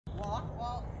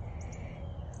Well,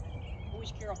 I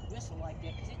wish Carol could whistle like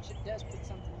that, because it does put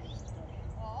something in his stomach.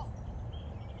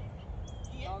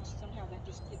 Yeah. Dogs, somehow that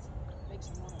just makes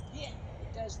them want to. Yeah.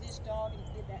 It does this dog, and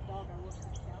it did that dog I worked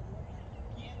with, the cowboy.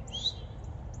 Yeah.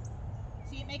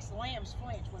 See, it makes the lambs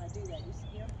flinch when I do that.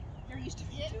 You know, they're used to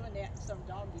doing that, and some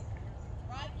dog get.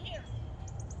 Right here.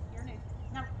 You're new.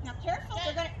 Now careful,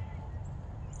 they're gonna.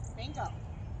 Bingo.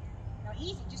 Now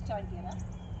easy, just tell him to get up.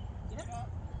 Get up.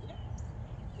 Get up.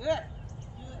 Good.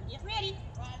 Good. Get ready.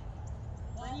 Right.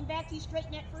 Bring him back to you,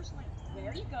 straighten that first leg.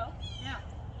 There you go. Now,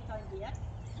 tell him to get.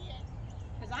 Yeah.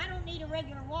 Because I don't need a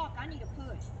regular walk, I need a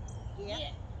push. Get. Yeah.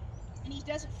 And he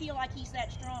doesn't feel like he's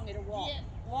that strong at a walk. Yeah.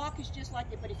 Walk is just like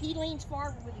that, but if he leans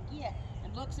forward with a get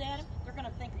and looks at him, they're going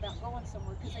to think about going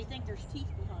somewhere because they think there's teeth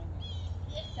behind them.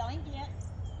 Yeah. Tell him get.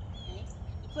 Okay.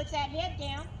 He puts that head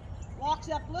down, walks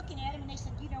up looking at him, and they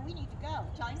said, you know, we need to go.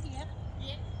 Tell him get.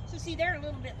 Yeah. So see, they're a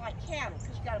little bit like cattle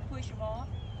because you got to push them off.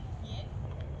 Yeah.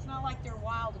 It's not like they're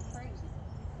wild and crazy.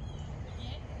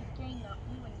 Yeah.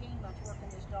 We wouldn't gain much working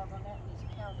this dog on that when he's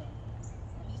a cow dog.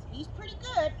 He's pretty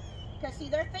good because see,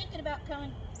 they're thinking about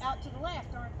coming out to the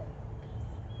left, aren't they?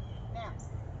 Now,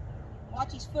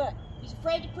 watch his foot. He's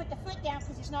afraid to put the foot down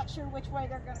because he's not sure which way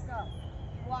they're going to go.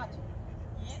 Watch him.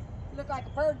 Yeah. He look like a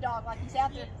bird dog, like he's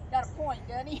out there, got a point,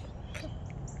 doesn't he?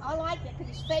 I like that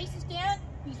because his face is down.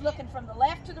 He's looking from the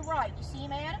left to the right. You see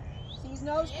him, Adam? See his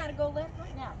nose kind of go left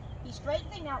right now. He's straight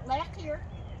thing. Now left here.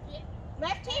 Yeah.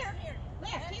 Left here.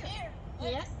 Left here.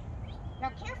 Yeah. Now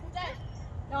careful.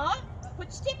 No. Put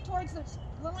the stick towards the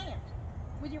lambs.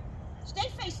 With your stay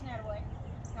facing that way.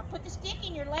 Now put the stick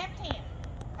in your left hand.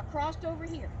 Now crossed over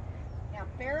here. Now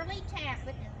barely tap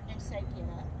it and say get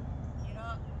up. Get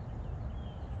up.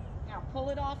 Now pull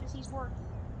it off as he's working.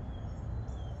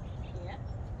 Yeah.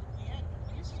 Yeah.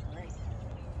 This is great.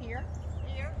 Here.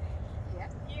 Here. Yeah.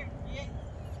 Here. Yeah.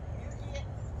 Here.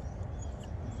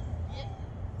 Yeah.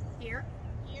 Here.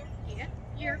 Here. Yeah.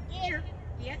 Here. Here.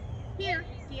 Yeah. Here.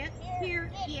 Yeah.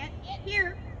 Here. Yeah.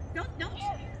 Here. Don't.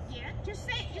 Yeah. Just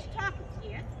say it. Just talk it.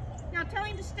 Yeah. Now tell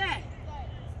him to stay.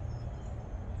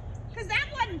 Because that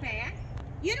wasn't bad.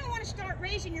 You don't want to start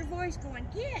raising your voice going,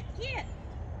 get.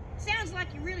 Sounds like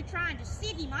you're really trying to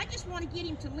sit him. I just want to get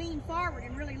him to lean forward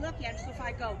and really look at it. So if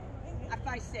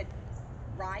I said,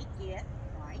 right, get,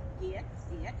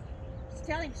 just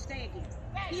tell him to stay again.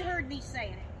 He heard me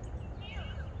saying it.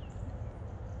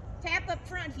 Tap up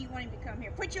front if you want him to come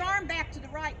here. Put your arm back to the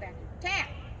right back here. Tap.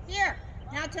 Here.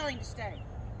 Now tell him to stay.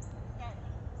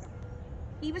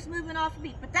 He was moving off of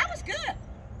me, but that was good.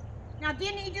 Now,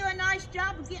 didn't he do a nice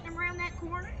job of getting him around that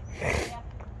corner? Yeah.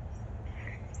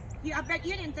 I bet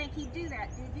you didn't think he'd do that,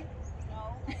 did you?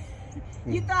 No.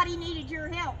 You thought he needed your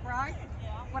help, right? Yeah.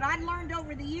 What I learned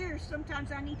over the years,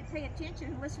 sometimes I need to pay attention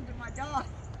and listen to my dog.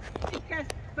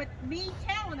 But me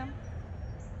telling him,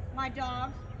 my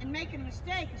dogs, and making a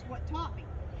mistake is what taught me.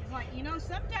 It's like, you know,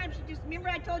 sometimes you just, remember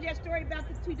I told you that story about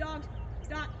the two dogs,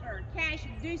 Cash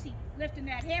and Deucey, lifting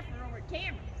that heifer over at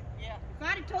Tamara? Yeah. If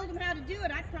I'd have told them how to do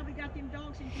it, I'd probably got them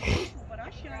dogs into peaceful, but I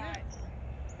shut up.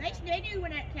 They knew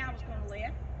when that cow was going to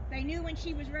lift. They knew when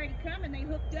she was ready to come, and they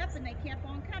hooked up, and they kept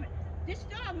on coming. This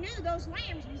dog knew those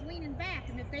lambs was leaning back,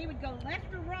 and that they would go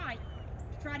left or right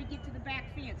to try to get to the back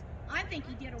fence. I think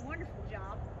he did a wonderful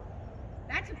job.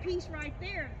 That's a piece right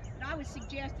there that I would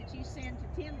suggest that you send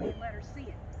to Tinley and let her see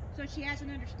it, so she has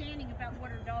an understanding about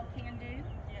what her dog can do.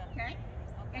 Yeah. Okay?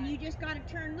 And you just got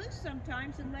to turn loose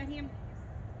sometimes and let him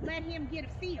get a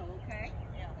feel, okay?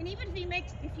 Yeah. And even if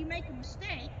you make a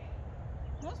mistake,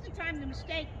 most of the time the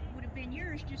mistake would have been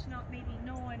yours, just not maybe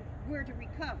knowing where to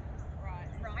recover.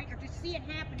 Right? Or to see it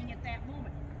happening at that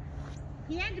moment.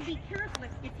 He had to be careful.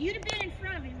 If you'd have been in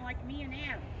front of him like me and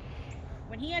Adam,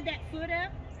 when he had that foot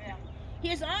up,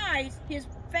 his eyes, his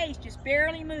face just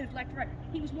barely moved left to right.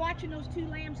 He was watching those two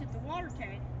lambs at the water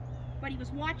tank, but he was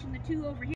watching the two over here.